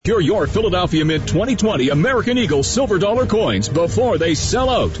Secure your Philadelphia Mint 2020 American Eagle Silver Dollar coins before they sell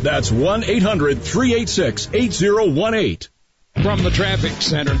out. That's 1-800-386-8018. From the traffic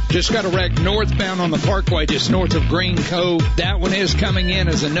center, just got a wreck northbound on the Parkway, just north of Green Cove. That one is coming in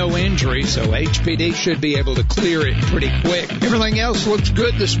as a no injury, so HPD should be able to clear it pretty quick. Everything else looks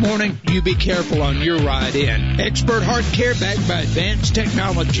good this morning. You be careful on your ride in. Expert heart care backed by advanced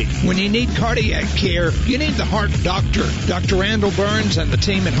technology. When you need cardiac care, you need the heart doctor. Dr. Randall Burns and the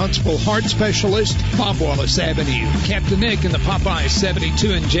team at Huntsville Heart Specialist, Bob Wallace Avenue. Captain Nick in the Popeye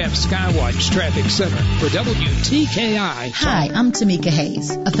 72 and Jeff Skywatch Traffic Center for WTKI. Hi, I'm Tamika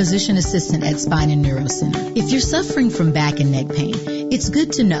Hayes, a physician assistant at Spine and Neuro Center. If you're suffering from back and neck pain, it's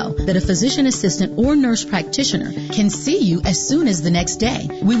good to know that a physician assistant or nurse practitioner can see you as soon as the next day.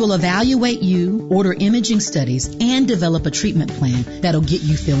 We will evaluate you, order imaging studies, and develop a treatment plan that'll get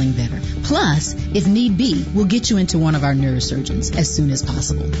you feeling better. Plus, if need be, we'll get you into one of our neurosurgeons as soon as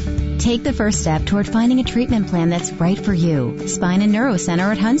possible. Take the first step toward finding a treatment plan that's right for you. Spine and Neuro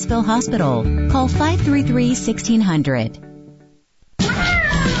Center at Huntsville Hospital. Call 533-1600.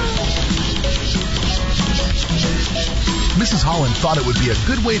 Mrs. Holland thought it would be a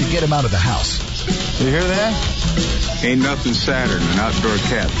good way to get him out of the house. You hear that? Ain't nothing sadder than an outdoor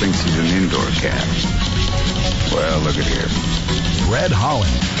cat thinks he's an indoor cat. Well, look at here. Red Holland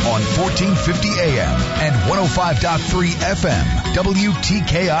on 1450 AM and 105.3 FM,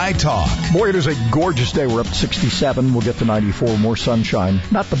 WTKI Talk. Boy, it is a gorgeous day. We're up to 67. We'll get to 94, more sunshine.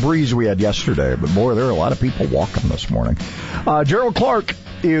 Not the breeze we had yesterday, but boy, there are a lot of people walking this morning. Gerald Clark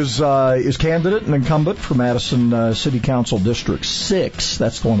is candidate and incumbent for Madison City Council District 6.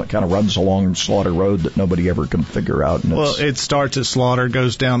 That's the one that kind of runs along Slaughter Road that nobody ever can figure out. And well, it starts at Slaughter,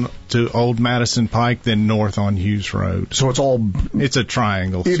 goes down to Old Madison Pike, then north on Hughes Road. So it's a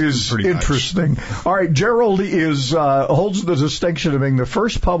triangle. It is pretty interesting. Much. All right, Gerald holds the distinction of being the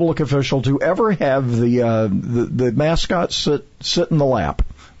first public official to ever have the mascot sit in the lap.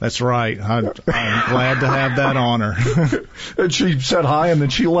 That's right. I'm glad to have that honor. And she said hi, and then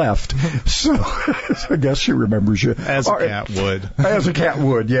she left. So I guess she remembers you. As a cat would. As a cat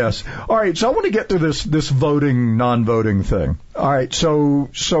would, yes. All right, so I want to get to this voting, non-voting thing. All right,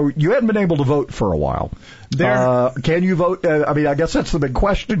 so you hadn't been able to vote for a while. Can you vote? I guess that's the big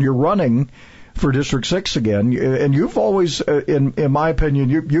question. You're running for District 6 again, and you've always, in my opinion,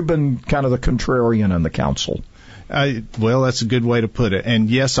 you've been kind of the contrarian in the council. Well, that's a good way to put it. And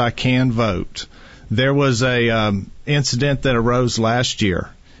yes, I can vote. There was a incident that arose last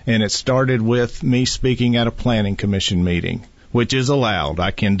year, and it started with me speaking at a planning commission meeting, which is allowed.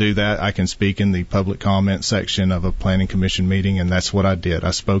 I can do that. I can speak in the public comment section of a planning commission meeting, and that's what I did.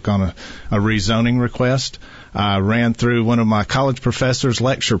 I spoke on a rezoning request. I ran through one of my college professor's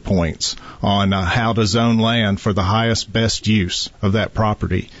lecture points on how to zone land for the highest, best use of that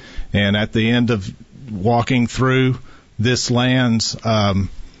property. And at the end of walking through this land's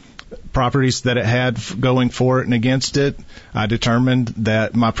properties that it had going for it and against it, I determined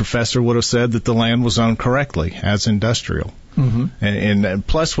that my professor would have said that the land was zoned correctly as industrial. Mm-hmm. And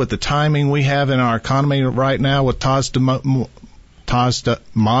plus, with the timing we have in our economy right now with Mazda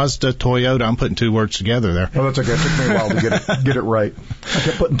Toyota, I'm putting two words together there. Well, that's okay. It took me a while to get it right. I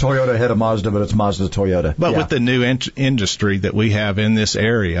kept putting Toyota ahead of Mazda, but it's Mazda Toyota. But with the new industry that we have in this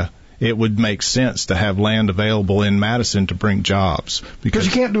area, it would make sense to have land available in Madison to bring jobs. Because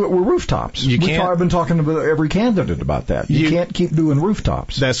you can't do it with rooftops. I've been talking to every candidate about that. You can't keep doing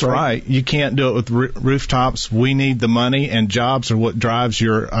rooftops. That's right. You can't do it with rooftops. We need the money, and jobs are what drives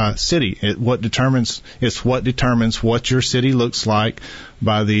your city. What determines what your city looks like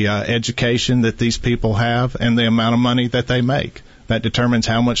by the education that these people have and the amount of money that they make. That determines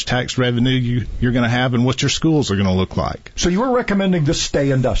how much tax revenue you're going to have and what your schools are going to look like. So you were recommending this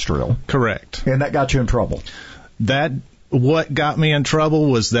stay industrial. Correct. And that got you in trouble. What got me in trouble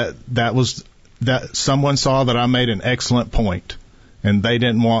was that someone saw that I made an excellent point, and they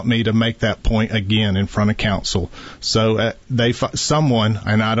didn't want me to make that point again in front of council. So someone,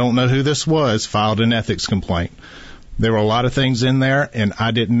 and I don't know who this was, filed an ethics complaint. There were a lot of things in there, and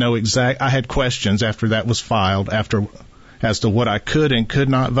I didn't know I had questions after that was filed as to what I could and could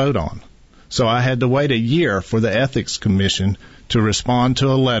not vote on. So I had to wait a year for the Ethics Commission to respond to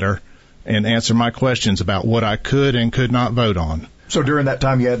a letter and answer my questions about what I could and could not vote on. So during that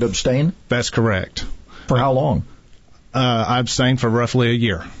time you had to abstain? That's correct. For how long? I abstained for roughly a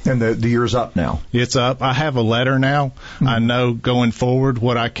year. And the year's up now? It's up. I have a letter now. Mm-hmm. I know going forward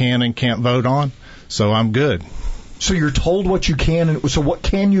what I can and can't vote on, so I'm good. So you're told what you can, so what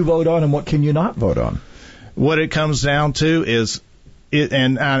can you vote on and what can you not vote on? What it comes down to is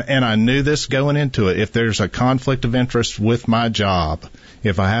And I knew this going into it. If there's a conflict of interest with my job,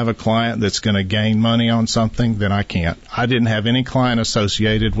 if I have a client that's going to gain money on something, then I can't. I didn't have any client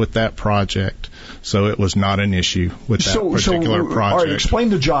associated with that project, so it was not an issue with that particular project. All right, explain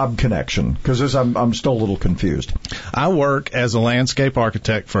the job connection, because I'm still a little confused. I work as a landscape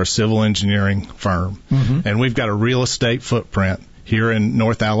architect for a civil engineering firm, and we've got a real estate footprint here in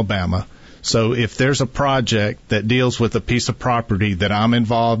North Alabama. So if there's a project that deals with a piece of property that I'm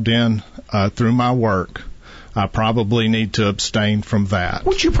involved in through my work, I probably need to abstain from that.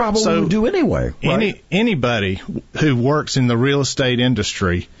 Which you probably do anyway, right? Anybody who works in the real estate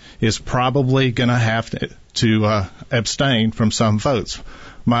industry is probably going to have to abstain from some votes.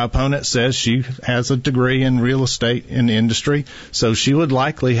 My opponent says she has a degree in real estate in the industry, so she would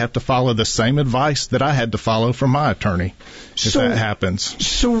likely have to follow the same advice that I had to follow from my attorney if that happens.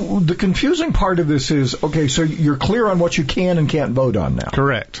 So the confusing part of this is, okay, so you're clear on what you can and can't vote on now.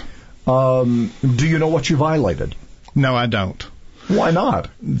 Correct. Do you know what you violated? No, I don't. Why not?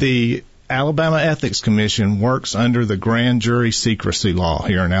 The Alabama Ethics Commission works under the grand jury secrecy law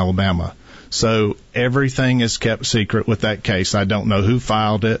here in Alabama. So everything is kept secret with that case. I don't know who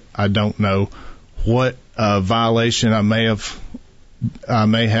filed it. I don't know what violation I may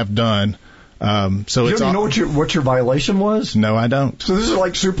have done. So you don't know what your violation was? No, I don't. So this is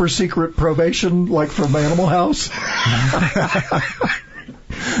like super secret probation, like from Animal House?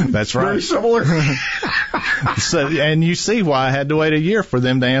 That's right. Very similar. And you see why I had to wait a year for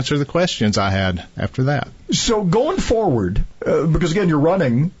them to answer the questions I had after that. So going forward, because again, you're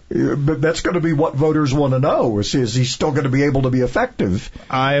running, but that's going to be what voters want to know. Is he still going to be able to be effective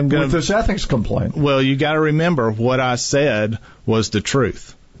with this ethics complaint? Well, you got to remember what I said was the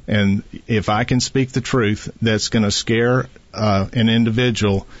truth. And if I can speak the truth that's going to scare an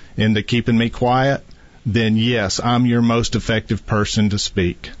individual into keeping me quiet, then yes, I'm your most effective person to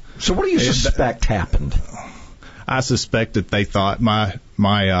speak. So what do you suspect happened? I suspect that they thought my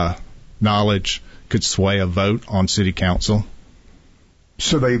knowledge could sway a vote on city council.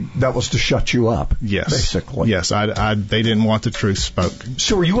 So that was to shut you up? Yes. Basically. Yes, they didn't want the truth spoken.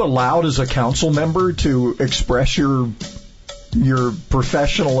 So are you allowed as a council member to express your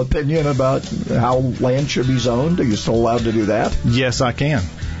professional opinion about how land should be zoned? Are you still allowed to do that? Yes, I can.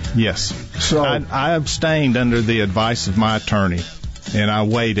 Yes. So I abstained under the advice of my attorney, and I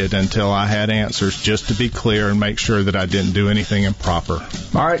waited until I had answers just to be clear and make sure that I didn't do anything improper.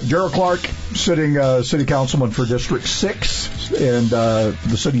 All right, Gerald Clark, sitting city councilman for District 6 and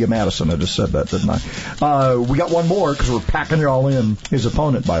the city of Madison. I just said that, didn't I? We got one more because we're packing it all in. His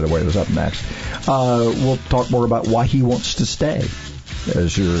opponent, by the way, is up next. We'll talk more about why he wants to stay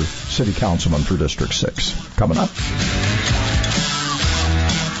as your city councilman for District 6. Coming up.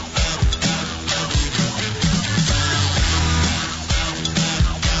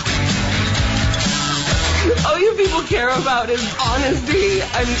 People care about is honesty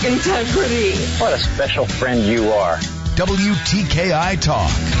and integrity. What a special friend you are. WTKI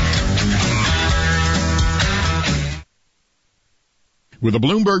Talk. With the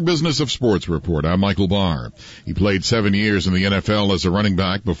Bloomberg Business of Sports Report, I'm Michael Barr. He played 7 years in the NFL as a running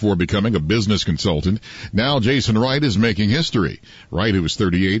back before becoming a business consultant. Now Jason Wright is making history. Wright, who is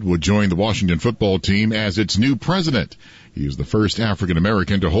 38, will join the Washington football team as its new president. He is the first African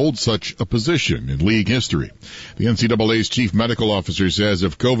American to hold such a position in league history. The NCAA's chief medical officer says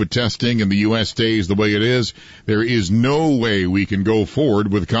if COVID testing in the U.S. stays the way it is, there is no way we can go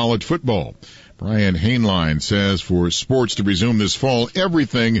forward with college football. Brian Hainline says for sports to resume this fall,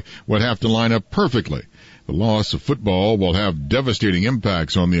 everything would have to line up perfectly. The loss of football will have devastating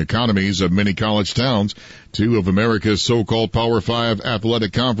impacts on the economies of many college towns. Two of America's so-called Power 5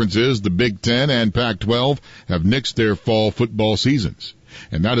 athletic conferences, the Big Ten and Pac-12, have nixed their fall football seasons.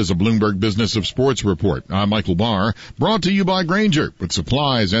 And that is a Bloomberg Business of Sports report. I'm Michael Barr, brought to you by Grainger. With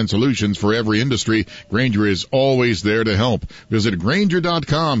supplies and solutions for every industry, Grainger is always there to help. Visit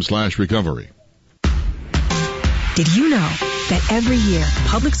Grainger.com/recovery. Did you know that every year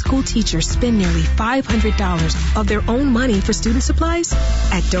public school teachers spend nearly $500 of their own money for student supplies?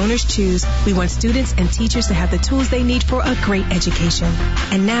 At Donors Choose, we want students and teachers to have the tools they need for a great education.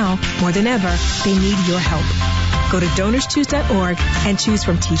 And now, more than ever, they need your help. Go to DonorsChoose.org and choose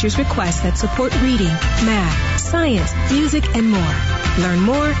from teachers' requests that support reading, math, science, music, and more. Learn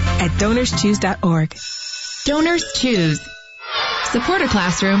more at DonorsChoose.org. Donors Choose. Support a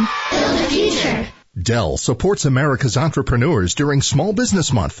classroom. Build a future. Dell supports America's entrepreneurs during Small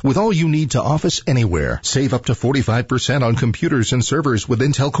Business Month with all you need to office anywhere. Save up to 45% on computers and servers with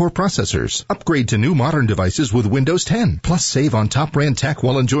Intel Core processors. Upgrade to new modern devices with Windows 10. Plus save on top brand tech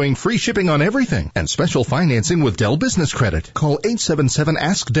while enjoying free shipping on everything and special financing with Dell Business Credit. Call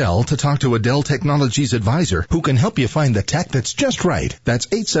 877-ASK-DELL to talk to a Dell Technologies advisor who can help you find the tech that's just right. That's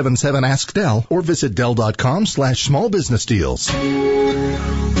 877-ASK-DELL or visit Dell.com/smallbusinessdeals.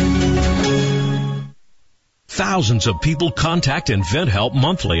 Thousands of people contact InventHelp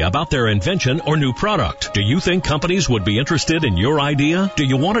monthly about their invention or new product. Do you think companies would be interested in your idea? Do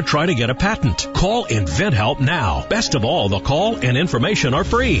you want to try to get a patent? Call InventHelp now. Best of all, the call and information are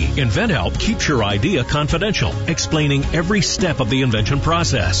free. InventHelp keeps your idea confidential, explaining every step of the invention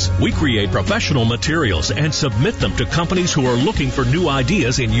process. We create professional materials and submit them to companies who are looking for new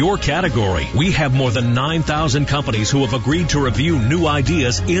ideas in your category. We have more than 9,000 companies who have agreed to review new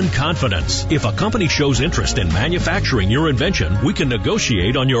ideas in confidence. If a company shows interest in manufacturing your invention, we can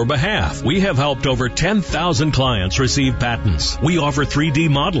negotiate on your behalf. We have helped over 10,000 clients receive patents. We offer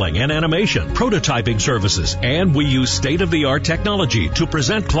 3D modeling and animation, prototyping services, and we use state-of-the-art technology to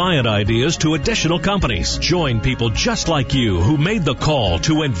present client ideas to additional companies. Join people just like you who made the call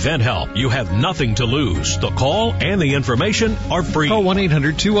to InventHelp. You have nothing to lose. The call and the information are free. Call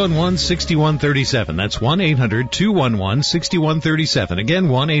 1-800-211-6137. That's 1-800-211-6137. Again,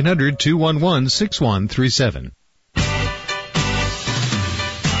 1-800-211-6137.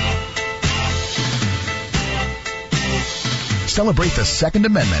 Celebrate the Second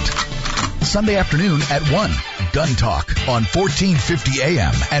Amendment. Sunday afternoon at 1. Gun Talk on 1450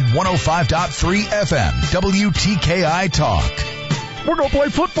 AM and 105.3 FM. WTKI Talk. We're going to play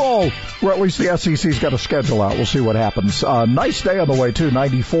football. Or at least the SEC's got a schedule out. We'll see what happens. Nice day on the way, too.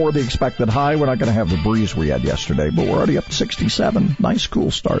 94, the expected high. We're not going to have the breeze we had yesterday, but we're already up to 67. Nice,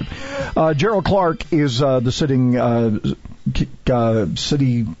 cool start. Gerald Clark is the sitting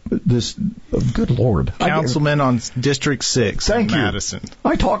good Lord. Councilman on District 6 in Madison.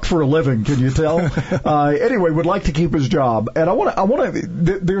 I talk for a living, can you tell? Anyway, would like to keep his job. And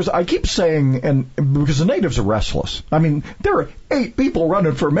I keep saying, and because the natives are restless. I mean, there are 8 people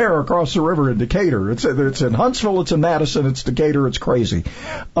running for mayor across the river in Decatur. It's in Huntsville, it's in Madison, it's Decatur, it's crazy.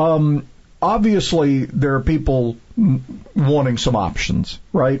 Obviously, there are people wanting some options,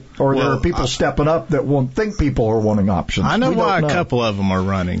 right? Or there are people stepping up that won't think people are wanting options. I know why a couple of them are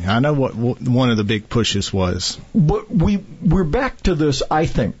running. I know what one of the big pushes was. But we're back to this. I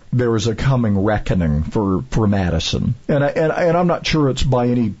think there is a coming reckoning for Madison, and I'm not sure it's by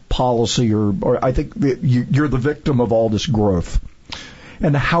any policy or I think that you're the victim of all this growth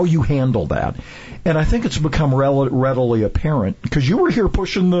and how you handle that. And I think it's become readily apparent because you were here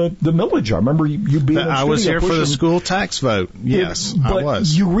pushing the millage. I remember you being in the I was here for the school tax vote. Yes, I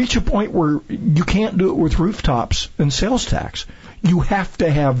was. You reach a point where you can't do it with rooftops and sales tax. You have to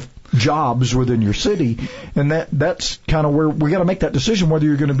have jobs within your city, and that's kind of where we got to make that decision whether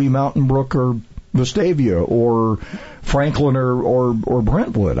you're going to be Mountain Brook or Vestavia or Franklin or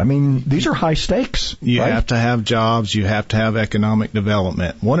Brentwood. I mean, these are high stakes. You right? have to have jobs. You have to have economic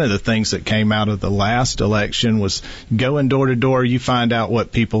development. One of the things that came out of the last election was going door to door. You find out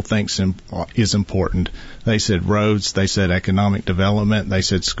what people think is important. They said roads. They said economic development. They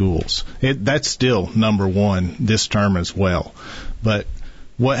said schools. That's still number one this term as well. But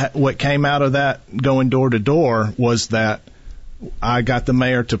what came out of that going door to door was that I got the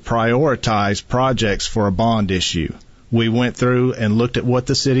mayor to prioritize projects for a bond issue. We went through and looked at what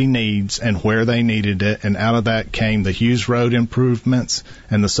the city needs and where they needed it, and out of that came the Hughes Road improvements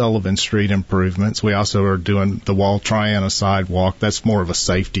and the Sullivan Street improvements. We also are doing the Wall Triana sidewalk. That's more of a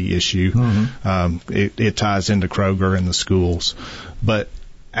safety issue. Mm-hmm. It ties into Kroger and the schools. But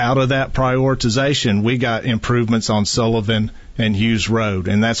out of that prioritization, we got improvements on Sullivan and Hughes Road,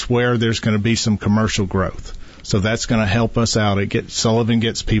 and that's where there's going to be some commercial growth. So that's going to help us out. Sullivan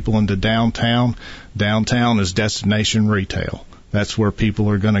gets people into downtown. Downtown is destination retail. That's where people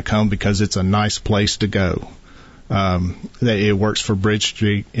are going to come because it's a nice place to go. It works for Bridge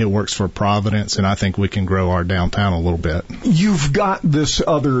Street. It works for Providence, and I think we can grow our downtown a little bit. You've got this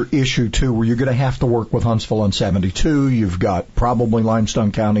other issue, too, where you're going to have to work with Huntsville on 72. You've got probably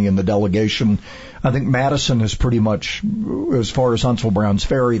Limestone County in the delegation. I think Madison is pretty much, as far as Huntsville Browns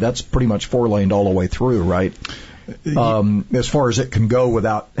Ferry, that's pretty much 4-laned all the way through, right? As far as it can go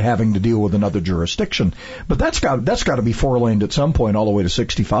without having to deal with another jurisdiction. But that's got to be 4-laned at some point all the way to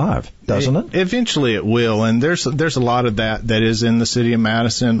 65, doesn't it? Eventually it will, and there's a lot of that is in the city of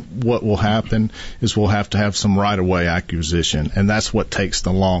Madison. What will happen is we'll have to have some right-of-way acquisition, and that's what takes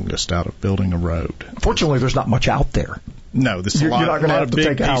the longest out of building a road. Fortunately, there's not much out there. No, there's a lot of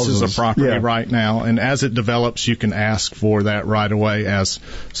big pieces of property right now, and as it develops, you can ask for that right away as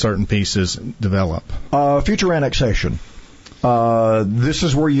certain pieces develop. Future annexation. This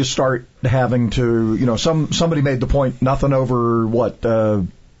is where you start having to, somebody made the point, nothing over,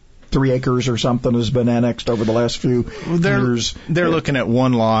 3 acres or something has been annexed over the last few years. They're looking at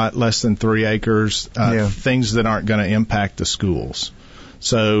one lot, less than 3 acres, things that aren't going to impact the schools.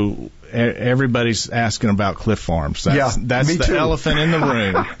 So everybody's asking about Cliff Farms. That's the elephant in the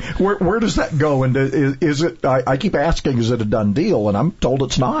room. Where does that go? And is it? I keep asking, is it a done deal? And I'm told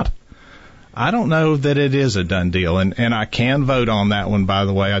it's not. I don't know that it is a done deal, and I can vote on that one. By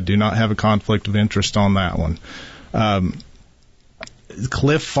the way, I do not have a conflict of interest on that one.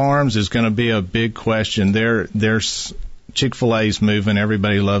 Cliff Farms is going to be a big question. There's Chick-fil-A's moving.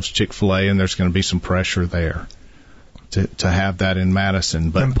 Everybody loves Chick-fil-A, and there's going to be some pressure there to have that in Madison.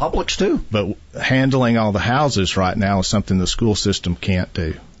 But and Publix too. But handling all the houses right now is something the school system can't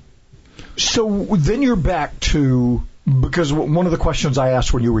do. So then you're back to, because one of the questions I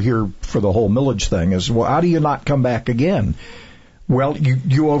asked when you were here for the whole millage thing is, well, how do you not come back again? Well,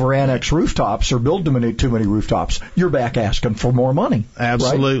 you over-annex rooftops or build too many rooftops. You're back asking for more money.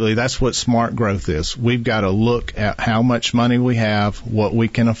 Absolutely. Right? That's what smart growth is. We've got to look at how much money we have, what we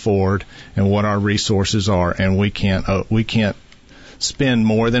can afford, and what our resources are. And we can't spend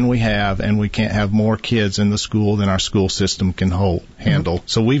more than we have, and we can't have more kids in the school than our school system can handle. Mm-hmm.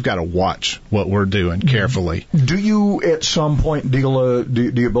 So we've got to watch what we're doing carefully. Do you, at some point, do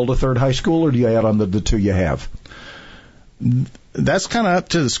you build a third high school, or do you add on the 2 you have? That's kind of up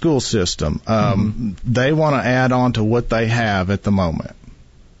to the school system. They want to add on to what they have at the moment.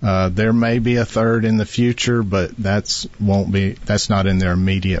 There may be a third in the future, but that's not in their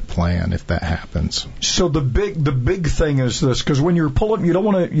immediate plan if that happens. So the big thing is this, because when you're pulling, you don't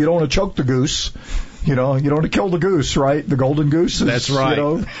want to choke the goose. You don't want to kill the goose, right? The golden goose. That's right.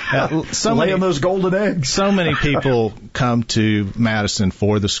 Laying those golden eggs. So many people come to Madison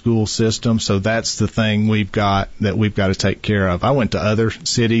for the school system, so that's the thing we've got to take care of. I went to other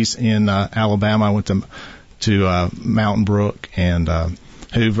cities in Alabama. I went to Mountain Brook and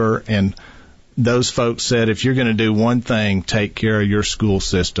Hoover, and those folks said, if you're going to do one thing, take care of your school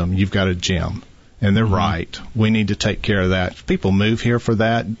system. You've got a gym. And they're right. We need to take care of that. People move here for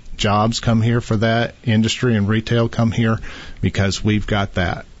that. Jobs come here for that. Industry and retail come here because we've got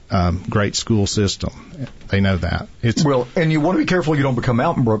that great school system. They know that. And you want to be careful you don't become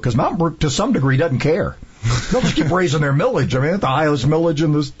Mountain Brook, because Mountain Brook, to some degree, doesn't care. They'll just keep raising their millage. I mean, it's the highest millage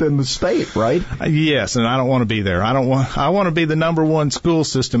in the state, right? Yes, and I don't want to be there. I want to be the number one school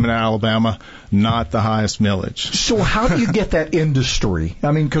system in Alabama, not the highest millage. So how do you get that industry?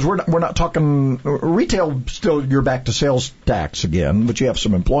 I mean, because we're not talking retail. Still, you're back to sales tax again, but you have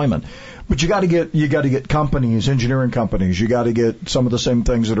some employment. But you got to get companies, engineering companies. You got to get some of the same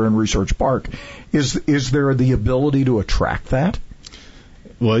things that are in Research Park. Is there the ability to attract that?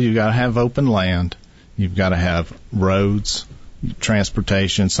 Well, you got to have open land. You've got to have roads,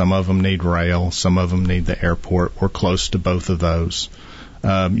 transportation. Some of them need rail. Some of them need the airport. We're close to both of those.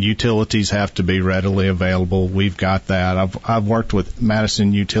 Utilities have to be readily available. We've got that. I've worked with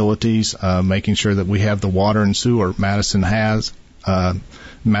Madison Utilities, making sure that we have the water and sewer Madison has,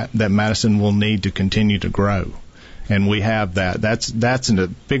 that Madison will need to continue to grow. And we have that. That's a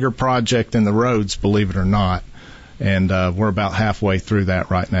bigger project than the roads, believe it or not. And we're about halfway through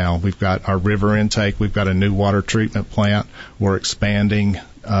that right now. We've got our river intake. We've got a new water treatment plant. We're expanding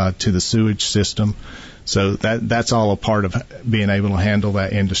to the sewage system. So that's all a part of being able to handle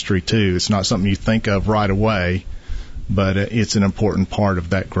that industry, too. It's not something you think of right away, but it's an important part of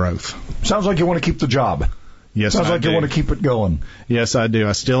that growth. Sounds like you want to keep the job. Yes, Sounds like you want to keep it going. Yes, I do.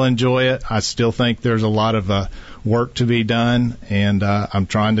 I still enjoy it. I still think there's a lot of work to be done, and I'm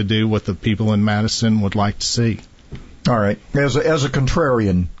trying to do what the people in Madison would like to see. All right. As a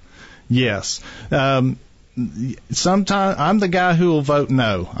contrarian. Yes. Sometimes I'm the guy who will vote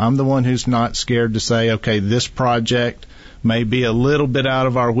no. I'm the one who's not scared to say, okay, this project may be a little bit out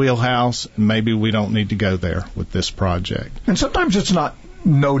of our wheelhouse. Maybe we don't need to go there with this project. And sometimes it's not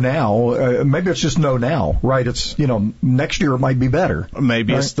no now. Maybe it's just no now, right? It's, next year it might be better.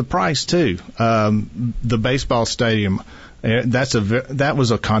 Maybe it's the price, too. The baseball stadium, that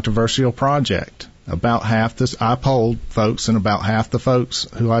was a controversial project. About half this, I polled folks, and about half the folks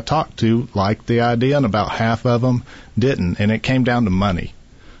who I talked to liked the idea, and about half of them didn't. And it came down to money.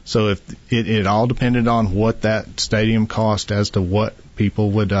 So if it all depended on what that stadium cost as to what people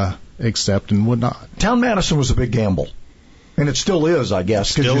would accept and would not. Town Madison was a big gamble. And it still is, I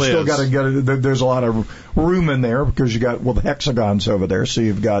guess, because you still got to get it. There's a lot of room in there because you got, the hexagons over there. So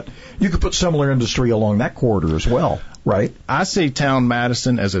you could put similar industry along that corridor as well, right? I see Town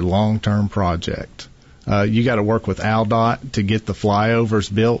Madison as a long-term project. You got to work with AlDOT to get the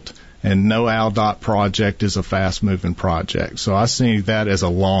flyovers built, and no AlDOT project is a fast-moving project. So I see that as a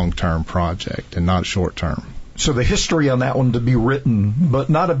long-term project and not short-term. So the history on that one to be written, but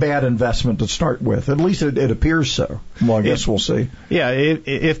not a bad investment to start with. At least it appears so. Well, I guess we'll see. Yeah,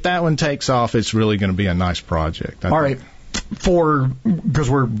 if that one takes off, it's really going to be a nice project. All right. Because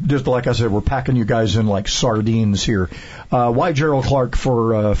we're just, like I said, we're packing you guys in like sardines here. Why Gerald Clark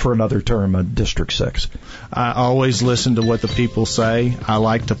for another term at District 6? I always listen to what the people say. I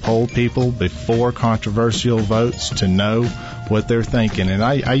like to poll people before controversial votes to know what they're thinking, and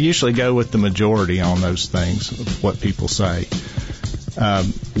I usually go with the majority on those things, what people say.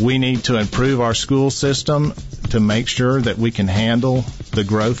 We need to improve our school system to make sure that we can handle the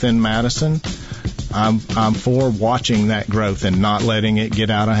growth in Madison. I'm for watching that growth and not letting it get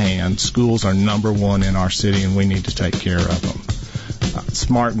out of hand. Schools are number one in our city, and we need to take care of them.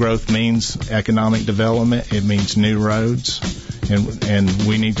 Smart growth means economic development. It means new roads, and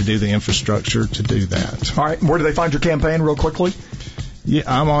we need to do the infrastructure to do that. All right. Where do they find your campaign real quickly? Yeah,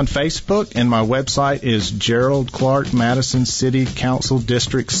 I'm on Facebook, and my website is Gerald Clark, Madison City Council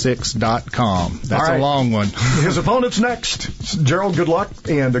District 6.com. That's a long one. His opponent's next. Gerald, good luck,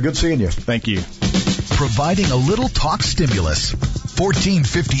 and good seeing you. Thank you. Providing a little talk stimulus.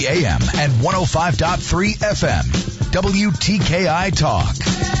 1450 AM and 105.3 FM. WTKI Talk.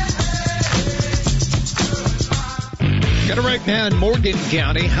 Got a wreck now in Morgan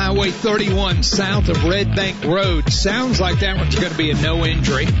County, Highway 31 south of Red Bank Road. Sounds like that one's going to be a no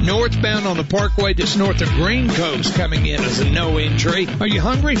injury. Northbound on the Parkway just north of Green Cove's coming in as a no injury. Are you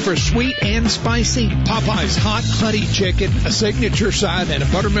hungry for sweet and spicy? Popeye's Hot Honey Chicken, a signature side, and a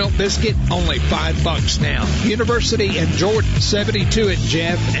buttermilk biscuit, only $5 now. University and Jordan, 72 at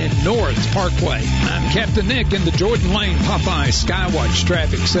Jeff and North Parkway. I'm Captain Nick in the Jordan Lane Popeye Skywatch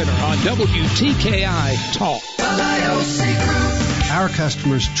Traffic Center on WTKI Talk. Our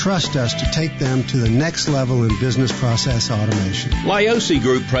customers trust us to take them to the next level in business process automation. Liosi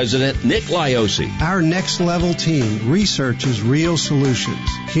Group President Nick Liosi. Our next level team researches real solutions,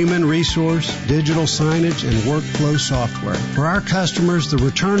 human resource, digital signage, and workflow software. For our customers, the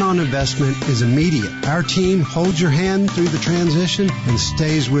return on investment is immediate. Our team holds your hand through the transition and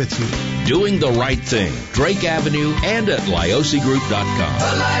stays with you. Doing the right thing. Drake Avenue and at LiosiGroup.com.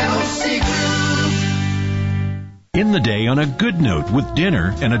 The Liosi Group. In the day on a good note with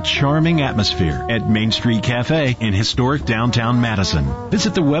dinner and a charming atmosphere at Main Street Cafe in historic downtown Madison.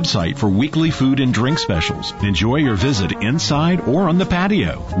 Visit the website for weekly food and drink specials. Enjoy your visit inside or on the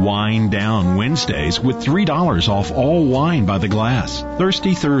patio. Wine Down Wednesdays with $3 off all wine by the glass.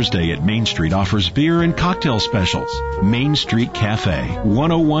 Thirsty Thursday at Main Street offers beer and cocktail specials. Main Street Cafe,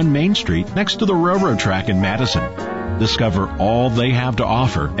 101 Main Street, next to the railroad track in Madison. Discover all they have to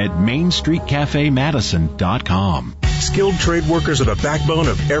offer at MainStreetCafeMadison.com. Skilled trade workers are the backbone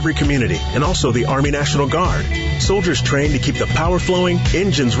of every community and also the Army National Guard. Soldiers trained to keep the power flowing,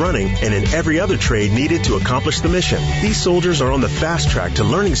 engines running, and in every other trade needed to accomplish the mission. These soldiers are on the fast track to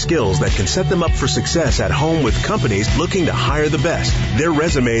learning skills that can set them up for success at home with companies looking to hire the best. Their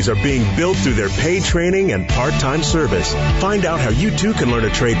resumes are being built through their paid training and part-time service. Find out how you too can learn a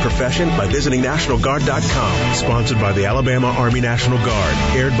trade profession by visiting NationalGuard.com. Sponsored by the Alabama Army National Guard.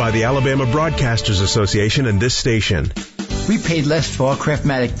 Aired by the Alabama Broadcasters Association and this station. We paid less for our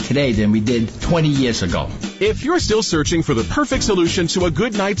Craftmatic today than we did 20 years ago. If you're still searching for the perfect solution to a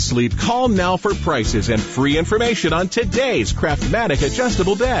good night's sleep, call now for prices and free information on today's Craftmatic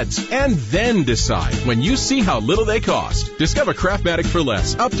adjustable beds. And then decide when you see how little they cost. Discover Craftmatic for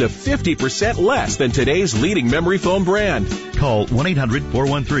less, up to 50% less than today's leading memory foam brand. Call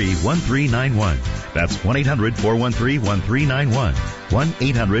 1-800-413-1391. That's 1-800-413-1391.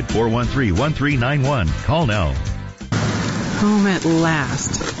 1-800-413-1391. Call now. Home at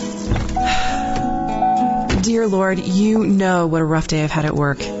last. Dear Lord, you know what a rough day I've had at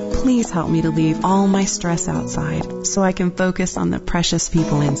work. Please help me to leave all my stress outside so I can focus on the precious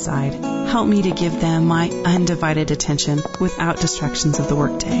people inside. Help me to give them my undivided attention without distractions of the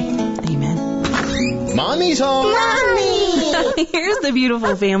workday. Amen. Mommy's home. Mommy! Here's the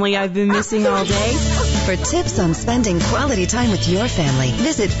beautiful family I've been missing all day. For tips on spending quality time with your family,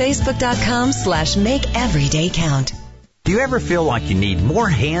 visit Facebook.com/MakeEveryDayCount. Do you ever feel like you need more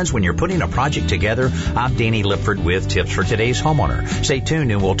hands when you're putting a project together? I'm Danny Lipford with Tips for Today's Homeowner. Stay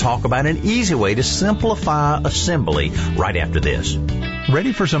tuned and we'll talk about an easy way to simplify assembly right after this.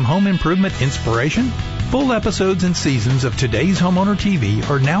 Ready for some home improvement inspiration? Full episodes and seasons of Today's Homeowner TV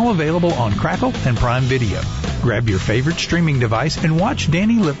are now available on Crackle and Prime Video. Grab your favorite streaming device and watch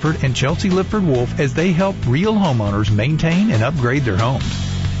Danny Lipford and Chelsea Lipford Wolf as they help real homeowners maintain and upgrade their homes.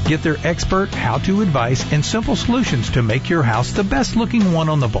 Get their expert how-to advice and simple solutions to make your house the best-looking one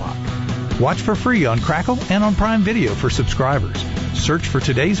on the block. Watch for free on Crackle and on Prime Video for subscribers. Search for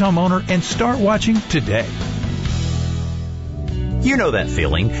Today's Homeowner and start watching today. You know that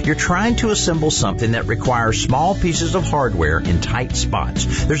feeling. You're trying to assemble something that requires small pieces of hardware in tight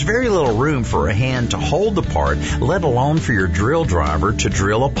spots. There's very little room for a hand to hold the part, let alone for your drill driver to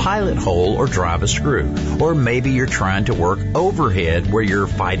drill a pilot hole or drive a screw. Or maybe you're trying to work overhead where you're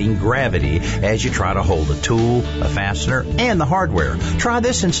fighting gravity as you try to hold a tool, a fastener, and the hardware. Try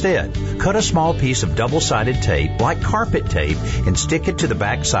this instead. Cut a small piece of double-sided tape, like carpet tape, and stick it to the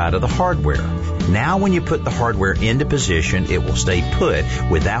back side of the hardware. Now when you put the hardware into position, it will stay put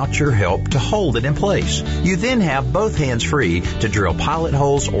without your help to hold it in place. You then have both hands free to drill pilot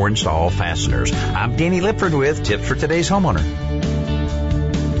holes or install fasteners. I'm Danny Lipford with Tips for Today's Homeowner.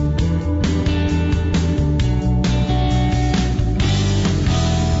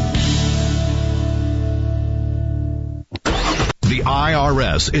 The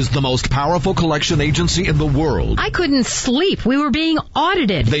IRS is the most powerful collection agency in the world. I couldn't sleep. We were being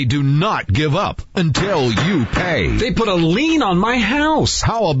audited. They do not give up until you pay. They put a lien on my house.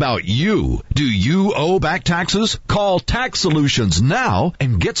 How about you? Do you owe back taxes? Call Tax Solutions now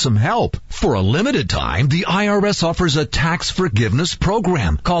and get some help. For a limited time, the IRS offers a tax forgiveness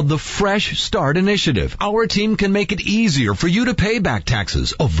program called the Fresh Start Initiative. Our team can make it easier for you to pay back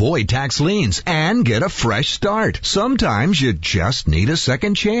taxes, avoid tax liens, and get a fresh start. Sometimes you just need a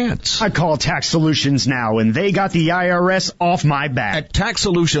second chance. I call Tax Solutions now, and they got the IRS off my back. At Tax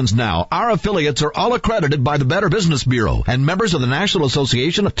Solutions Now, our affiliates are all accredited by the Better Business Bureau and members of the National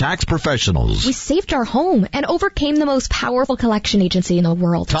Association of Tax Professionals. We saved our home and overcame the most powerful collection agency in the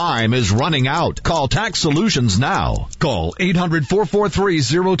world. Time is running out. Call Tax Solutions now. Call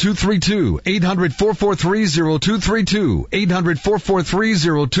 800-443-0232. 800-443-0232.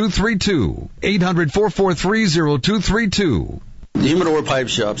 800-443-0232. 800-443-0232. The Humidor Pipe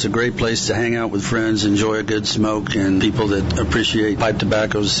Shop's a great place to hang out with friends, enjoy a good smoke, and people that appreciate pipe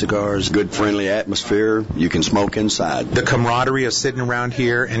tobaccos, cigars. Good friendly atmosphere. You can smoke inside. The camaraderie of sitting around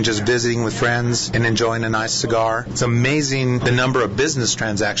here and just visiting with friends and enjoying a nice cigar. It's amazing the number of business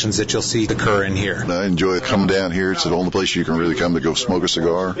transactions that you'll see occur in here. I enjoy coming down here. It's the only place you can really come to go smoke a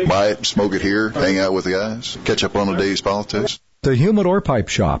cigar. Buy it, smoke it here, hang out with the guys, catch up on the day's politics. The Humidor Pipe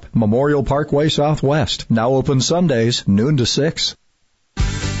Shop, Memorial Parkway Southwest. Now open Sundays, noon to 6.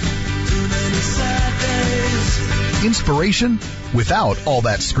 Inspiration without all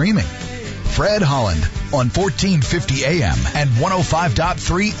that screaming. Fred Holland on 1450 AM and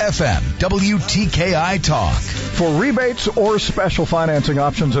 105.3 FM, WTKI Talk. For rebates or special financing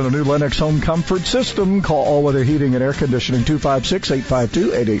options in a new Lennox home comfort system, call All Weather Heating and Air Conditioning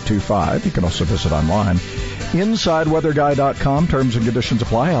 256-852-8825. You can also visit online. InsideWeatherGuy.com. Terms and conditions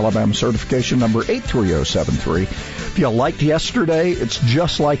apply. Alabama certification number 83073. If you liked yesterday, it's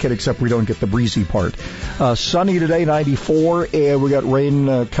just like it, except we don't get the breezy part. Sunny today, 94. And we got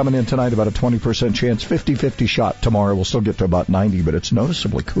rain coming in tonight, about a 20% chance. 50-50 shot tomorrow. We'll still get to about 90, but it's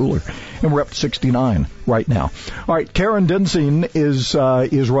noticeably cooler. And we're up to 69 right now. All right, Karen Denzine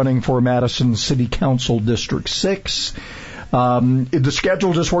is running for Madison City Council District 6. The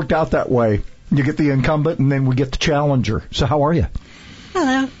schedule just worked out that way. You get the incumbent, and then we get the challenger. So how are you?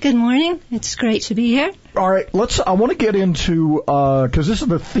 Hello. Good morning. It's great to be here. All right. I want to get into, because this is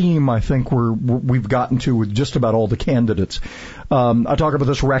the theme I think we've gotten to with just about all the candidates. I talk about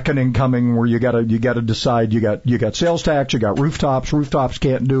this reckoning coming where you gotta decide. You got sales tax. You got rooftops. Rooftops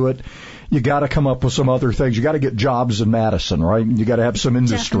can't do it. You got to come up with some other things. You got to get jobs in Madison, right? You got to have some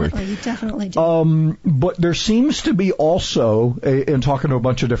industry. Definitely, you definitely do. But there seems to be also, in talking to a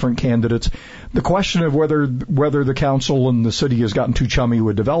bunch of different candidates, the question of whether the council and the city has gotten too chummy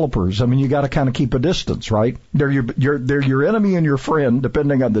with developers. I mean, you got to kind of keep a distance, right? They're your enemy and your friend,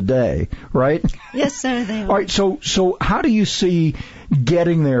 depending on the day, right? Yes, sir. They are. All right. So how do you see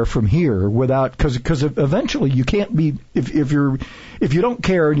getting there from here without, because eventually you can't be, if you don't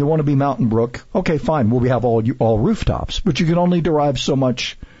care and you want to be Mountain Brook, okay, fine, we have all rooftops, but you can only derive so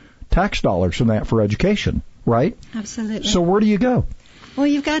much tax dollars from that for education, right? Absolutely. So where do you go? Well,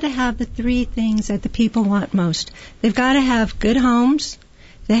 you've got to have the three things that the people want most. They've got to have good homes,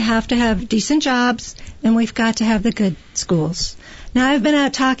 they have to have decent jobs, and we've got to have the good schools. Now, I've been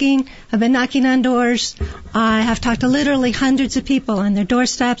out talking, I've been knocking on doors. I have talked to literally hundreds of people on their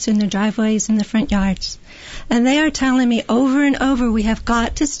doorsteps, in their driveways, in their front yards. And they are telling me over and over, we have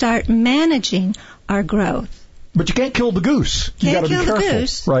got to start managing our growth. But you can't kill the goose. You got to be careful, the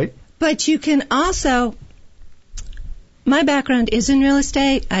goose, right? But you can also. My background is in real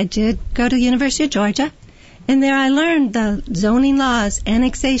estate. I did go to the University of Georgia, and there I learned the zoning laws,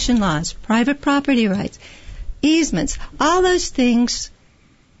 annexation laws, private property rights, easements. All those things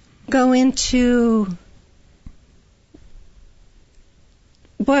go into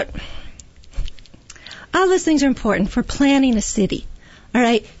what. All those things are important for planning a city. All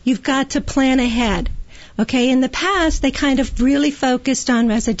right, you've got to plan ahead. Okay, in the past, they kind of really focused on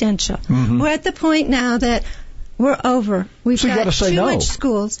residential. Mm-hmm. We're at the point now that we're over. We've got too much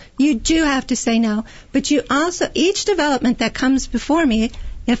schools. You do have to say no. But you also, each development that comes before me,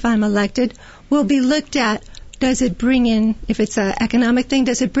 if I'm elected, will be looked at. Does it bring in, if it's an economic thing,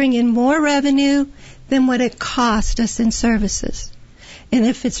 does it bring in more revenue than what it cost us in services? And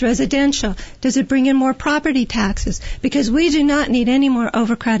if it's residential, does it bring in more property taxes? Because we do not need any more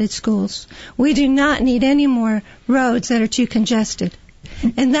overcrowded schools. We do not need any more roads that are too congested.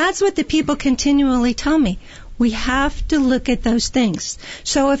 And that's what the people continually tell me. We have to look at those things.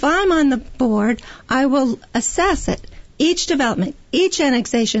 So if I'm on the board, I will assess it, each development, each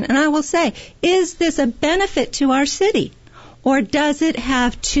annexation, and I will say, is this a benefit to our city? Or does it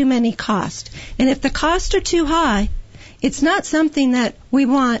have too many costs? And if the costs are too high, it's not something that we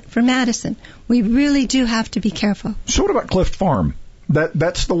want for Madison. We really do have to be careful. So what about Cliff Farm?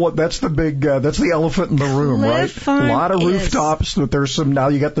 That's the elephant in the room, Cliff right? Farm a lot of rooftops. That there's some now.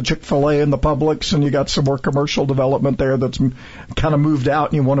 You got the Chick-fil-A and the Publix, and you got some more commercial development there that's kind of moved out,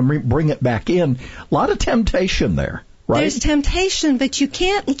 and you want to bring it back in. A lot of temptation there, right? There's temptation, but you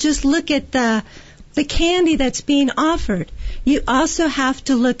can't just look at the candy that's being offered. You also have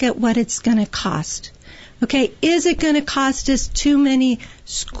to look at what it's going to cost. Okay, is it going to cost us too many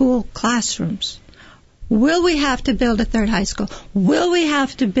school classrooms? Will we have to build a third high school? Will we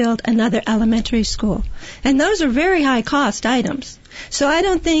have to build another elementary school? And those are very high cost items. So I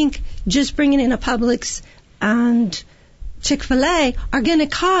don't think just bringing in a Publix and Chick-fil-A are going to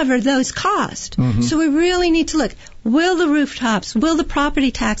cover those costs. Mm-hmm. So we really need to look. Will the rooftops, will the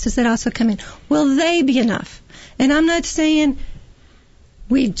property taxes that also come in, will they be enough? And I'm not saying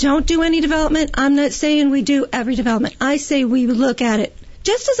we don't do any development. I'm not saying we do every development. I say we look at it.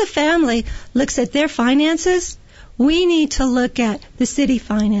 Just as a family looks at their finances, we need to look at the city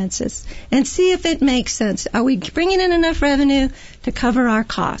finances and see if it makes sense. Are we bringing in enough revenue to cover our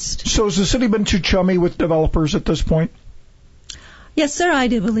cost? So has the city been too chummy with developers at this point? Yes, sir, I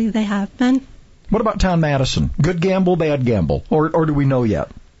do believe they have been. What about Town Madison? Good gamble, bad gamble? Or do we know yet?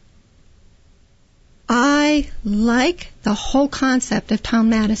 I like the whole concept of Town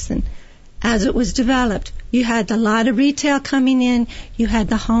Madison as it was developed. You had a lot of retail coming in. You had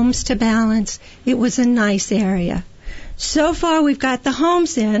the homes to balance. It was a nice area. So far, we've got the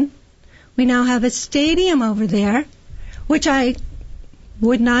homes in. We now have a stadium over there, which I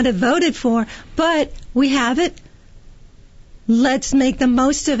would not have voted for, but we have it. Let's make the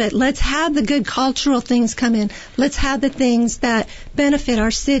most of it. Let's have the good cultural things come in. Let's have the things that benefit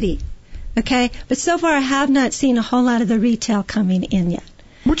our city. Okay? But so far, I have not seen a whole lot of the retail coming in yet.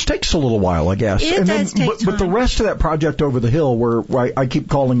 Which takes a little while, I guess. It does take time. But the rest of that project over the hill, where I keep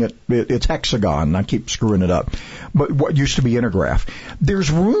calling it's Hexagon, and I keep screwing it up, but what used to be Intergraph,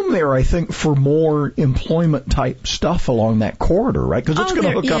 there's room there, I think, for more employment-type stuff along that corridor, right? Because it's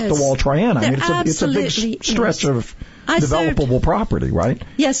going to hook up to Wall Triana. I mean, it's a big stretch of developable property, right?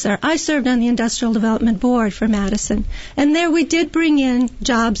 Yes, sir. I served on the Industrial Development Board for Madison, and there we did bring in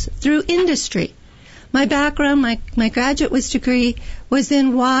jobs through industry. My background, my graduate degree was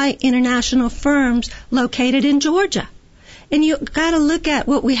in why international firms located in Georgia. And you got to look at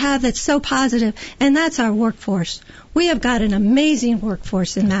what we have that's so positive, and that's our workforce. We have got an amazing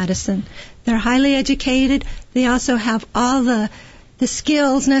workforce in Madison. They're highly educated. They also have all the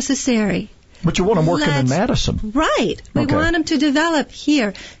skills necessary. But you want them working in Madison. Right. We want them to develop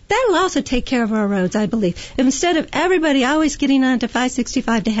here. That'll also take care of our roads, I believe. If instead of everybody always getting onto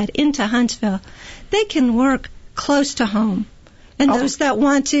 565 to head into Huntsville, they can work close to home. And those that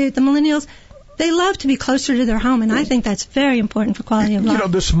want to, the millennials, they love to be closer to their home, and I think that's very important for quality of life. You know,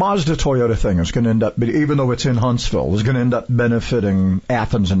 this Mazda-Toyota thing is going to end up, even though it's in Huntsville, is going to end up benefiting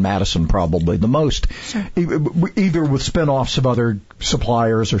Athens and Madison probably the most. Sure. Either with spin-offs of other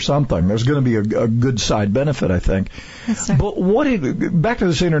suppliers or something. There's going to be a good side benefit, I think. Yes, sir. But back to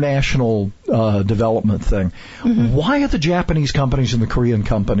this international development thing, why are the Japanese companies and the Korean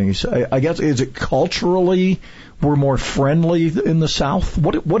companies, I guess, is it culturally we're more friendly in the South?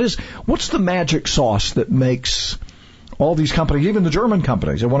 What's the magic sauce that makes all these companies, even the German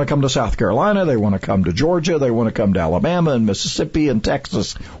companies, they want to come to South Carolina, they want to come to Georgia, they want to come to Alabama and Mississippi and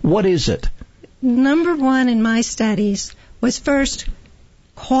Texas. What is it? number one in my studies was first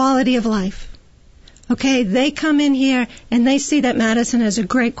quality of life. Okay, they come in here and they see that Madison has a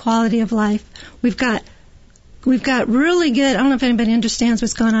great quality of life. We've got really good, I don't know if anybody understands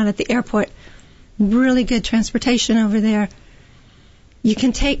what's going on at the airport, really good transportation over there. You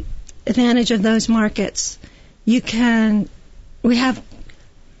can take advantage of those markets. We have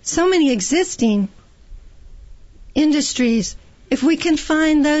so many existing industries. If we can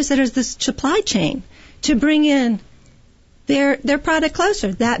find those that are the supply chain to bring in their product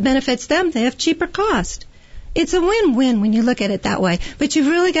closer, that benefits them. They have cheaper cost. It's a win-win when you look at it that way. But you've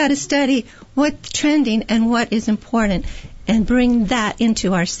really got to study what's trending and what is important and bring that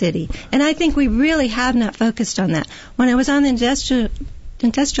into our city. And I think we really have not focused on that. When I was on the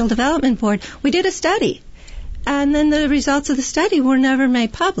Industrial Development Board, we did a study. And then the results of the study were never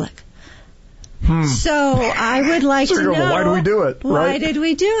made public. So I would like to know, why do we do it? Why did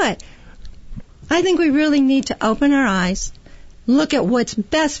we do it? I think we really need to open our eyes, look at what's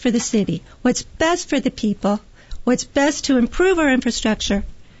best for the city, what's best for the people, what's best to improve our infrastructure,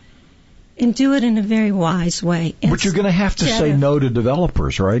 and do it in a very wise way. But you're going to have to say no to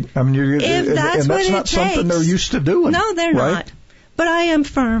developers, right? I mean, that's not something they're used to doing. No, they're not. But I am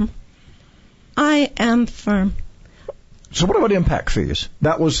firm. So what about impact fees?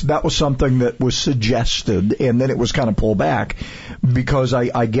 That was something that was suggested, and then it was kind of pulled back because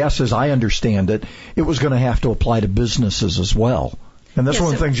I guess, as I understand it, it was going to have to apply to businesses as well, and that's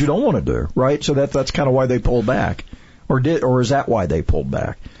one of the things you don't want to do, right? So that's kind of why they pulled back, or is that why they pulled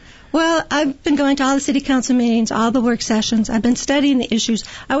back? Well, I've been going to all the city council meetings, all the work sessions. I've been studying the issues.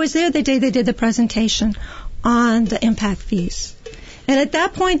 I was there the day they did the presentation on the impact fees. And at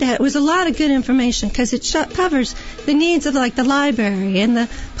that point, that was a lot of good information because it covers the needs of like the library and the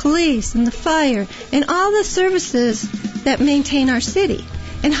police and the fire and all the services that maintain our city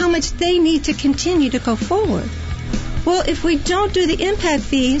and how much they need to continue to go forward. Well, if we don't do the impact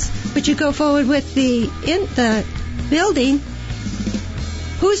fees, but you go forward with the building,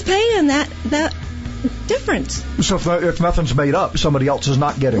 who's paying that difference? So if nothing's made up, somebody else is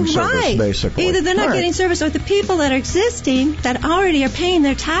not getting service, basically. Either they're not getting service, or the people that are existing, that already are paying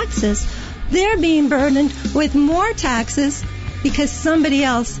their taxes, they're being burdened with more taxes because somebody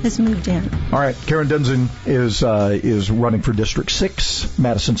else has moved in. All right, Karen Denzine is running for District 6,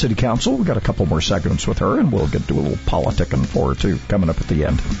 Madison City Council. We've got a couple more segments with her, and we'll get to a little politicking for her, too, coming up at the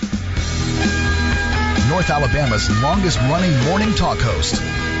end. North Alabama's longest-running morning talk host.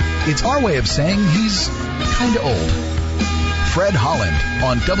 It's our way of saying he's kind of old. Fred Holland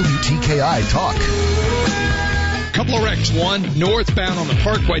on WTKI Talk. Couple of wrecks, one northbound on the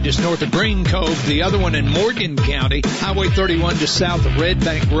Parkway just north of Green Cove, the other one in Morgan County, Highway 31 just south of Red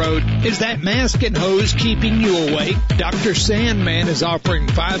Bank Road. Is that mask and hose keeping you awake? Dr. Sandman is offering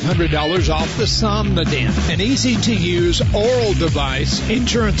 $500 off the Somnodent, an easy-to-use oral device,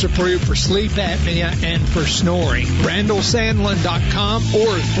 insurance approved for sleep apnea and for snoring. RandallSandlin.com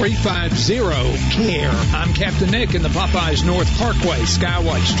or 350-CARE. I'm Captain Nick in the Popeyes North Parkway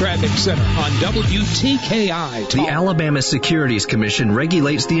Skywatch Traffic Center on WTKI. The Alabama Securities Commission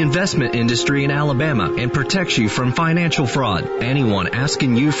regulates the investment industry in Alabama and protects you from financial fraud. Anyone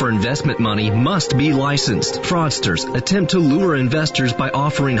asking you for investment money must be licensed. Fraudsters attempt to lure investors by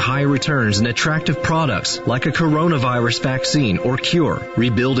offering high returns and attractive products like a coronavirus vaccine or cure,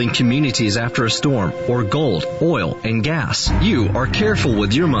 rebuilding communities after a storm, or gold, oil, and gas. You are careful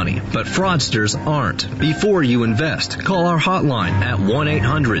with your money, but fraudsters aren't. Before you invest, call our hotline at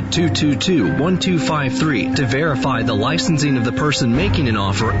 1-800-222-1253 to verify the licensing of the person making an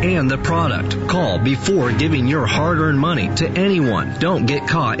offer and the product. Call before giving your hard-earned money to anyone. Don't get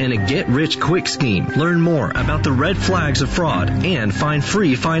caught in a get-rich-quick scheme. Learn more about the red flags of fraud and find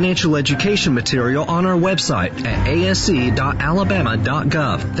free financial education material on our website at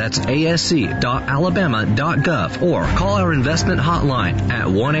asc.alabama.gov. That's asc.alabama.gov. Or call our investment hotline at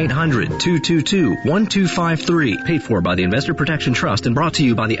 1-800-222-1253. Paid for by the Investor Protection Trust and brought to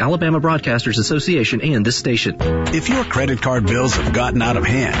you by the Alabama Broadcasters Association and this station. If your credit card bills have gotten out of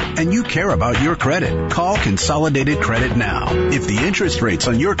hand and you care about your credit, call Consolidated Credit now. If the interest rates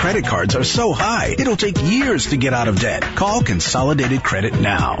on your credit cards are so high, it'll take years to get out of debt. Call Consolidated Credit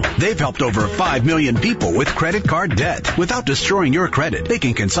now. They've helped over 5 million people with credit card debt. Without destroying your credit, they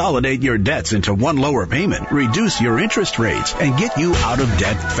can consolidate your debts into one lower payment, reduce your interest rates, and get you out of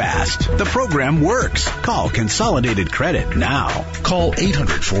debt fast. The program works. Call Consolidated Credit now. Call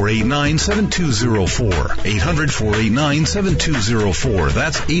 800-489-7204. 800-489-7204.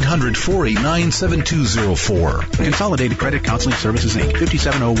 That's 800-489-7204. Consolidated Credit Counseling Services, Inc.,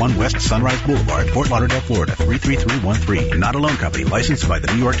 5701 West Sunrise Boulevard, Fort Lauderdale, Florida, 33313. Not a loan company. Licensed by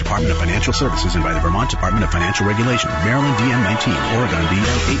the New York Department of Financial Services and by the Vermont Department of Financial Regulation. Maryland DM 19, Oregon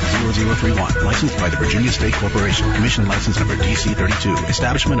DL 80031. Licensed by the Virginia State Corporation. Commission license number DC 32.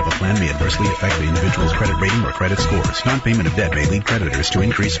 Establishment of a plan may adversely affect the individual's credit rating or credit scores. Non-payment of debt may lead creditors to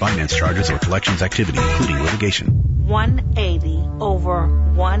increase finance charges or collections activity, including litigation. 180 over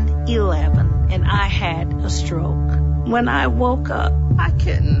 111, and I had a stroke. When I woke up, I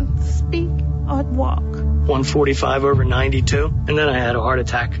couldn't speak or walk. 145 over 92, and then I had a heart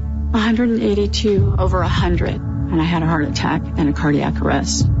attack. 182 over 100, and I had a heart attack and a cardiac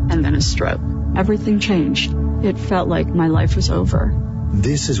arrest, and then a stroke. Everything changed. It felt like my life was over.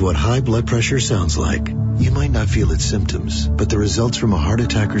 This is what high blood pressure sounds like. You might not feel its symptoms, but the results from a heart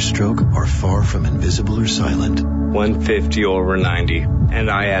attack or stroke are far from invisible or silent. 150 over 90, and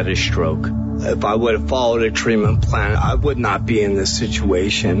I had a stroke. If I would have followed a treatment plan, I would not be in this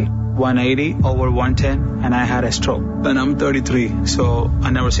situation. 180 over 110, and I had a stroke. And I'm 33, so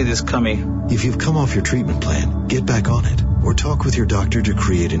I never see this coming. If you've come off your treatment plan, get back on it. Or talk with your doctor to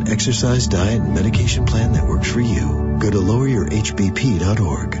create an exercise, diet, and medication plan that works for you. Go to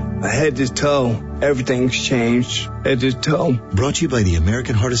loweryourhbp.org. Head to toe, everything's changed. Head to toe. Brought to you by the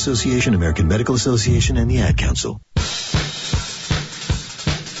American Heart Association, American Medical Association, and the Ad Council.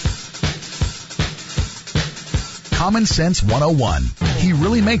 Common Sense 101. He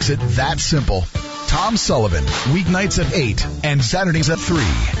really makes it that simple. Tom Sullivan, weeknights at 8 and Saturdays at 3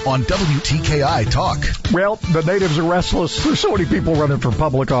 on WTKI Talk. Well, the natives are restless. There's so many people running for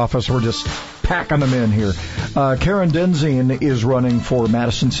public office. We're just packing them in here. Karen Denzine is running for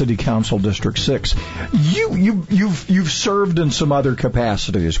Madison City Council District 6. You've served in some other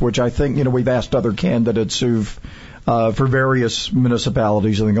capacities, which I think, we've asked other candidates who've for various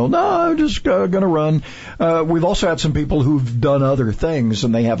municipalities, and they go, no, I'm just going to run. We've also had some people who've done other things,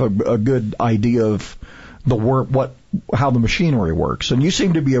 and they have a good idea of the work, how the machinery works. And you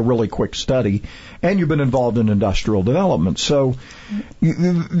seem to be a really quick study, and you've been involved in industrial development. So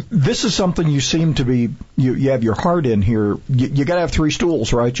this is something you seem to be. You have your heart in here. You got to have three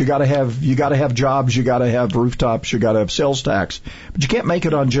stools, right? You got to have jobs. You got to have rooftops. You got to have sales tax. But you can't make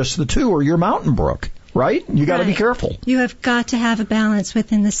it on just the two, or you're Mountain Brook. Right? You got to be careful. You have got to have a balance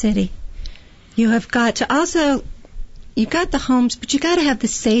within the city. You have got to also, you've got the homes, but you got to have the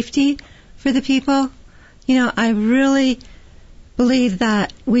safety for the people. I really believe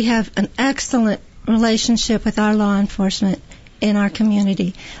that we have an excellent relationship with our law enforcement in our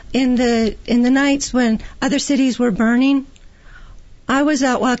community. In the nights when other cities were burning, I was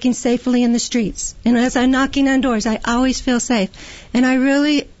out walking safely in the streets. And as I'm knocking on doors, I always feel safe. And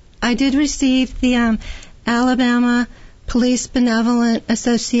I did receive the Alabama Police Benevolent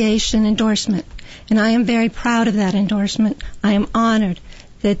Association endorsement, and I am very proud of that endorsement. I am honored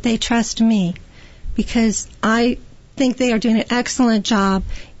that they trust me because I think they are doing an excellent job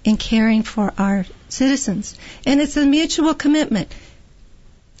in caring for our citizens. And it's a mutual commitment.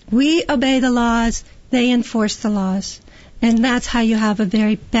 We obey the laws, they enforce the laws, and that's how you have a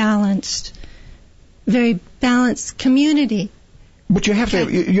very balanced community. But you have to,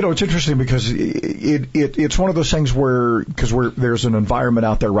 it's interesting because it's one of those things because there's an environment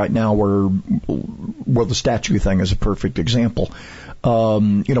out there right now where the statue thing is a perfect example.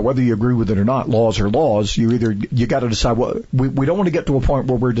 Whether you agree with it or not, laws are laws. You got to decide we don't want to get to a point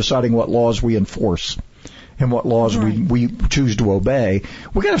where we're deciding what laws we enforce and what laws we choose to obey.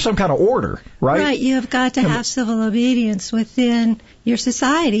 We got to have some kind of order, right? Right. You have got to have civil obedience within your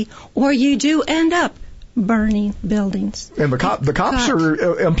society, or you do end up burning buildings. And the cops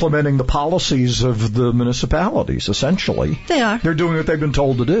are implementing the policies of the municipalities, essentially. They are. They're doing what they've been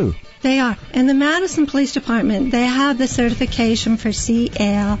told to do. They are. And the Madison Police Department, they have the certification for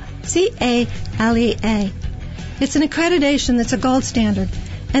CALEA. It's an accreditation that's a gold standard.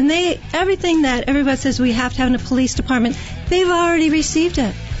 And everything that everybody says we have to have in a police department, they've already received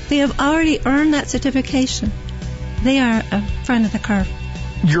it. They have already earned that certification. They are in front of the curve.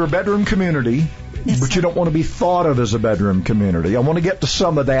 You're a bedroom community. Yes, but you don't want to be thought of as a bedroom community. I want to get to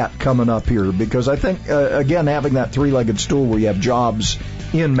some of that coming up here because I think, again, having that three-legged stool where you have jobs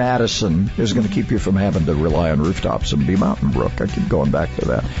in Madison is going to keep you from having to rely on rooftops and be Mountain Brook. I keep going back to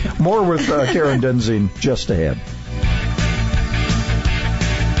that. More with Karen Denzine just ahead.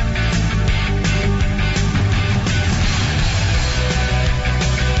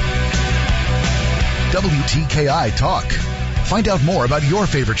 WTKI Talk. Find out more about your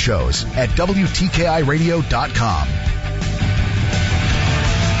favorite shows at WTKIRadio.com.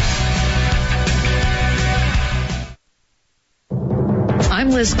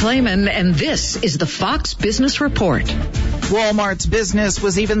 Liz Clayman, and this is the Fox Business Report. Walmart's business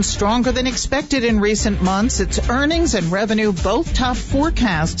was even stronger than expected in recent months. Its earnings and revenue both topped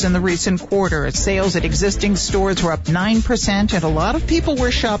forecasts in the recent quarter. Sales at existing stores were up 9%, and a lot of people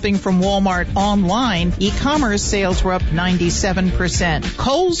were shopping from Walmart online. E-commerce sales were up 97%.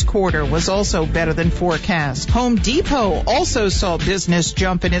 Kohl's quarter was also better than forecast. Home Depot also saw business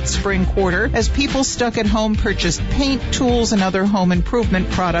jump in its spring quarter as people stuck at home purchased paint, tools, and other home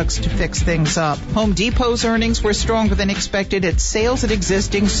improvement products to fix things up. Home Depot's earnings were stronger than expected. Its sales at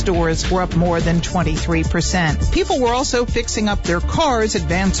existing stores were up more than 23%. People were also fixing up their cars.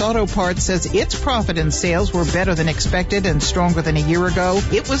 Advance Auto Parts says its profit and sales were better than expected and stronger than a year ago.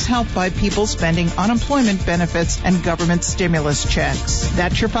 It was helped by people spending unemployment benefits and government stimulus checks.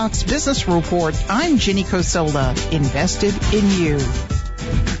 That's your Fox Business Report. I'm Ginny Cosola. Invested in you.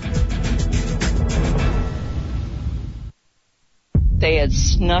 They had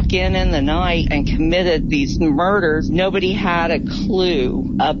snuck in the night and committed these murders. Nobody had a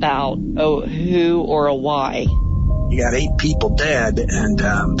clue about who or a why. You got 8 people dead, and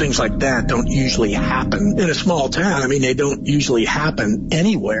things like that don't usually happen in a small town. I mean, they don't usually happen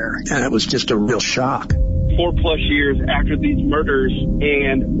anywhere, and it was just a real shock. 4+ years after these murders,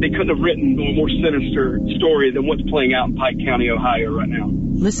 and they couldn't have written a more sinister story than what's playing out in Pike County, Ohio right now.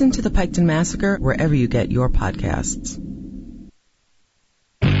 Listen to the Piketon Massacre wherever you get your podcasts.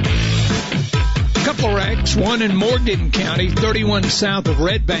 Couple wrecks, one in Morgan County, 31 south of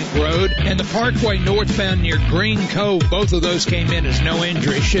Red Bank Road, and the Parkway northbound near Green Cove. Both of those came in as no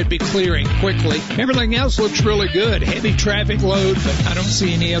injuries. Should be clearing quickly. Everything else looks really good. Heavy traffic load, but I don't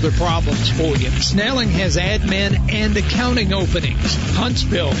see any other problems for you. Snelling has admin and accounting openings.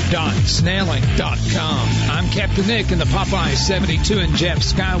 Huntsville.snelling.com. I'm Captain Nick in the Popeye 72 and Jeff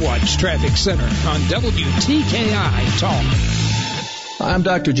Skywatch Traffic Center on WTKI Talk. I'm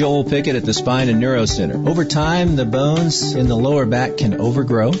Dr. Joel Pickett at the Spine and Neuro Center. Over time, the bones in the lower back can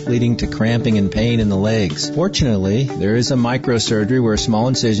overgrow, leading to cramping and pain in the legs. Fortunately, there is a microsurgery where a small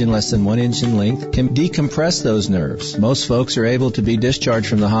incision, less than 1 inch in length, can decompress those nerves. Most folks are able to be discharged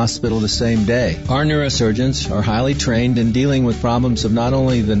from the hospital the same day. Our neurosurgeons are highly trained in dealing with problems of not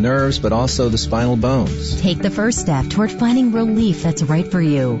only the nerves, but also the spinal bones. Take the first step toward finding relief that's right for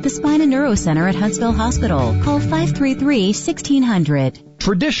you. The Spine and Neuro Center at Huntsville Hospital. Call 533-1600.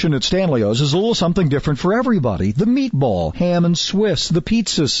 Tradition at Stanley's is a little something different for everybody. The meatball, ham and Swiss, the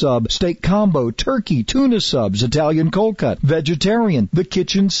pizza sub, steak combo, turkey, tuna subs, Italian cold cut, vegetarian, the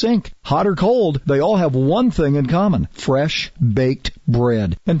kitchen sink. Hot or cold, they all have one thing in common: fresh, baked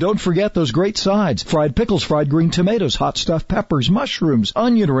bread. And don't forget those great sides: fried pickles, fried green tomatoes, hot stuffed peppers, mushrooms,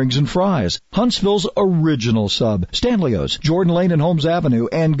 onion rings, and fries. Huntsville's original sub. Stanley's, Jordan Lane and Holmes Avenue,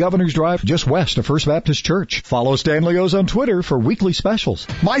 and Governor's Drive just west of First Baptist Church. Follow Stanley's on Twitter for weekly specials.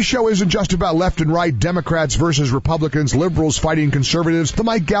 My show isn't just about left and right, Democrats versus Republicans, liberals fighting conservatives. The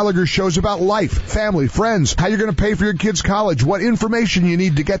Mike Gallagher Show's about life, family, friends, how you're going to pay for your kids' college, what information you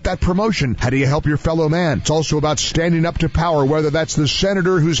need to get that promotion, how do you help your fellow man. It's also about standing up to power, whether that's the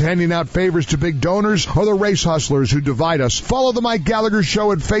senator who's handing out favors to big donors or the race hustlers who divide us. Follow the Mike Gallagher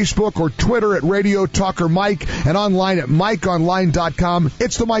Show at Facebook or Twitter at Radio Talker Mike and online at MikeOnline.com.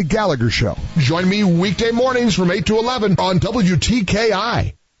 It's the Mike Gallagher Show. Join me weekday mornings from 8 to 11 on WTKI. You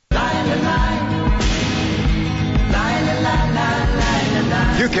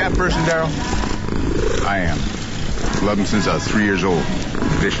a cat person, Daryl? I am. Love them since I was 3 years old.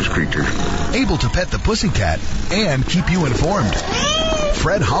 Vicious creatures. Able to pet the pussycat and keep you informed.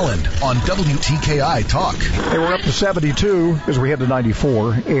 Fred Holland on WTKI Talk. Hey, we're up to 72 as we head to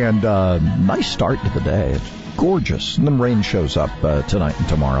 94, and nice start to the day. It's gorgeous. And then rain shows up tonight and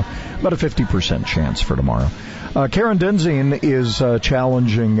tomorrow. About a 50% chance for tomorrow. Karen Denzine is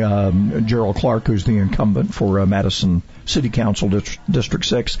challenging Gerald Clark, who's the incumbent for Madison City Council District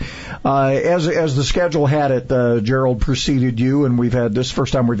 6. As the schedule had it, Gerald preceded you, and we've had this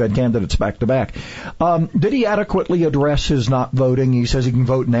first time we've had candidates back to back. Did he adequately address his not voting? He says he can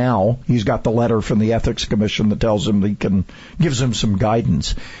vote now. He's got the letter from the Ethics Commission that tells him gives him some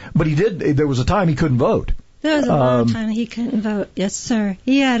guidance. But there was a time he couldn't vote. There was a long time he couldn't vote. Yes, sir.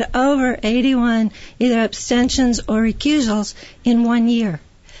 He had over 81 either abstentions or recusals in 1 year.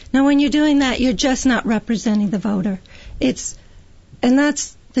 Now, when you're doing that, you're just not representing the voter. And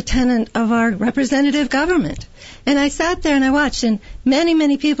that's the tenet of our representative government. And I sat there and I watched, and many,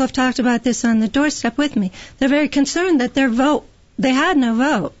 many people have talked about this on the doorstep with me. They're very concerned that they had no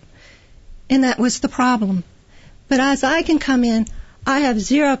vote. And that was the problem. But as I can come in, I have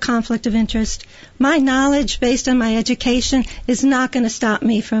zero conflict of interest. My knowledge, based on my education, is not going to stop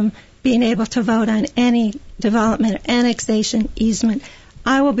me from being able to vote on any development or annexation, easement.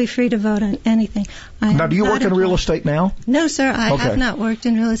 I will be free to vote on anything. Now, do you work in real estate now? No, sir. I have not worked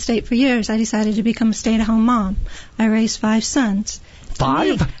in real estate for years. I decided to become a stay-at-home mom. I raised 5 sons.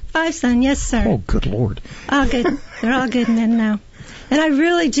 5? 5 sons, yes, sir. Oh, good Lord. All good. They're all good men now. And I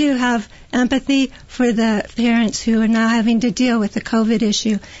really do have empathy for the parents who are now having to deal with the COVID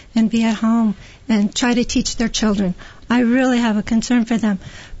issue and be at home and try to teach their children. I really have a concern for them.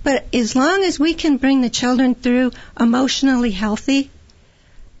 But as long as we can bring the children through emotionally healthy,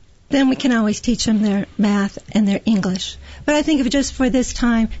 then we can always teach them their math and their English. But I think if just for this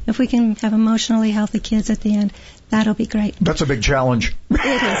time, if we can have emotionally healthy kids at the end, that'll be great. That's a big challenge. It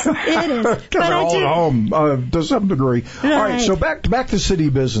is. It is. Because they're all at home to some degree. Right. All right, so back to city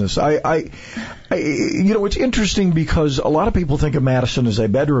business. I it's interesting because a lot of people think of Madison as a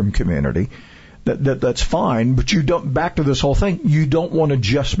bedroom community. That's fine, but you don't. Back to this whole thing, you don't want to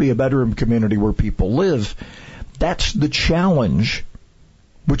just be a bedroom community where people live. That's the challenge.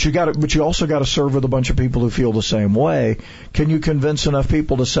 But you also got to serve with a bunch of people who feel the same way. Can you convince enough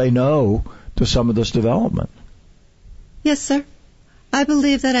people to say no to some of this development? Yes, sir. I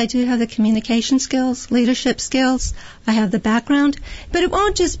believe that I do have the communication skills, leadership skills. I have the background. But it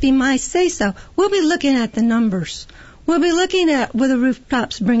won't just be my say-so. We'll be looking at the numbers. We'll be looking at whether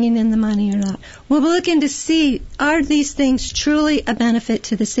rooftops bringing in the money or not. We'll be looking to see, are these things truly a benefit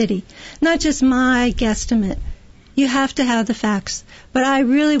to the city? Not just my guesstimate. You have to have the facts. But I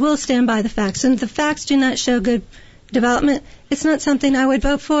really will stand by the facts. And if the facts do not show good development, it's not something I would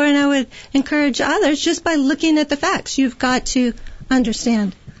vote for, and I would encourage others just by looking at the facts. You've got to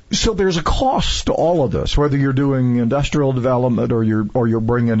understand. So there's a cost to all of this, whether you're doing industrial development or you're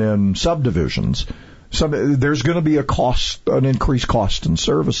bringing in subdivisions. There's going to be a cost, an increased cost in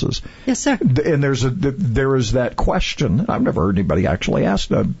services. Yes, sir. And there is that question. I've never heard anybody actually ask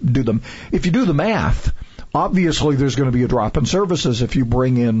to do them. If you do the math, obviously there's going to be a drop in services if you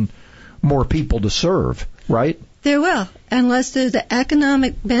bring in more people to serve, right? There will, unless there's the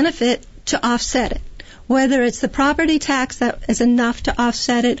economic benefit to offset it. Whether it's the property tax that is enough to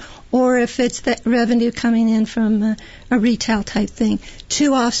offset it, or if it's the revenue coming in from a retail type thing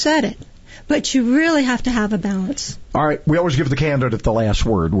to offset it. But you really have to have a balance. All right. We always give the candidate the last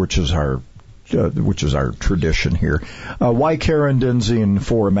word, which is our tradition here. Why Karen Denzine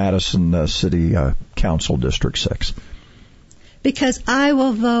for Madison City Council District 6? Because I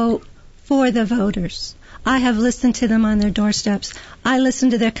will vote for the voters. I have listened to them on their doorsteps. I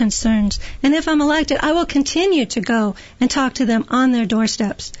listen to their concerns. And if I'm elected, I will continue to go and talk to them on their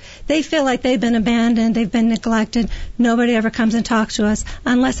doorsteps. They feel like they've been abandoned, they've been neglected. Nobody ever comes and talks to us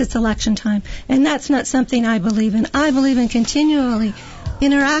unless it's election time. And that's not something I believe in. I believe in continually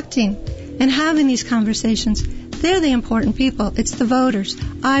interacting and having these conversations. They're the important people. It's the voters.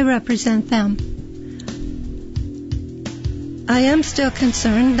 I represent them. I am still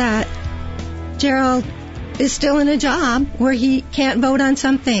concerned that Gerald is still in a job where he can't vote on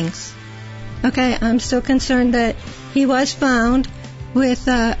some things. Okay, I'm still concerned that he was found with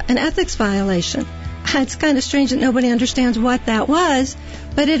an ethics violation. It's kind of strange that nobody understands what that was,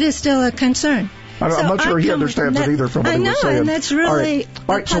 but it is still a concern. I'm not sure he understands it either from what he was saying. I know, and that's really...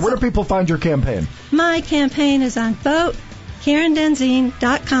 All right, so where do people find your campaign? My campaign is on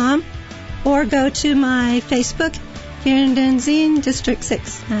votekarendenzine.com or go to my Facebook, Karen Denzine, District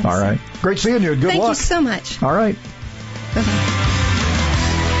 6. All right. Great seeing you. Good luck. Thank you so much. All right. Bye-bye.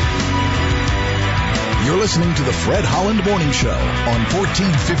 You're listening to the Fred Holland Morning Show on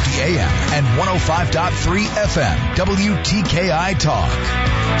 1450 AM and 105.3 FM, WTKI Talk.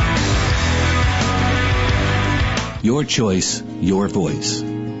 Your choice, your voice.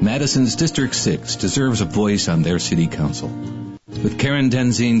 Madison's District 6 deserves a voice on their city council. With Karen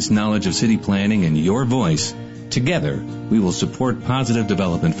Denzine's knowledge of city planning and your voice, together, we will support positive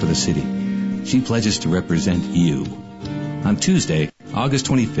development for the city. She pledges to represent you. On Tuesday, August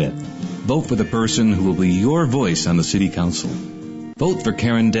 25th, vote for the person who will be your voice on the City Council. Vote for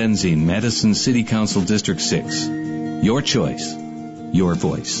Karen Denzine, Madison City Council District 6. Your choice, your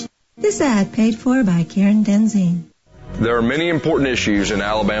voice. This ad paid for by Karen Denzine. There are many important issues in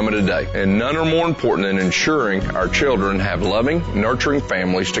Alabama today, and none are more important than ensuring our children have loving, nurturing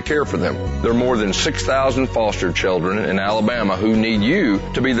families to care for them. There are more than 6,000 foster children in Alabama who need you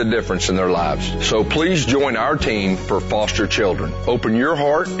to be the difference in their lives. So please join our team for foster children. Open your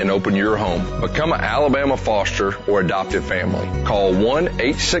heart and open your home. Become an Alabama foster or adoptive family. Call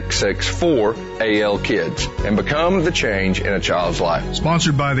 1-866-4-AL-KIDS and become the change in a child's life.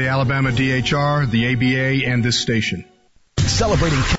 Sponsored by the Alabama DHR, the ABA, and this station. Celebrating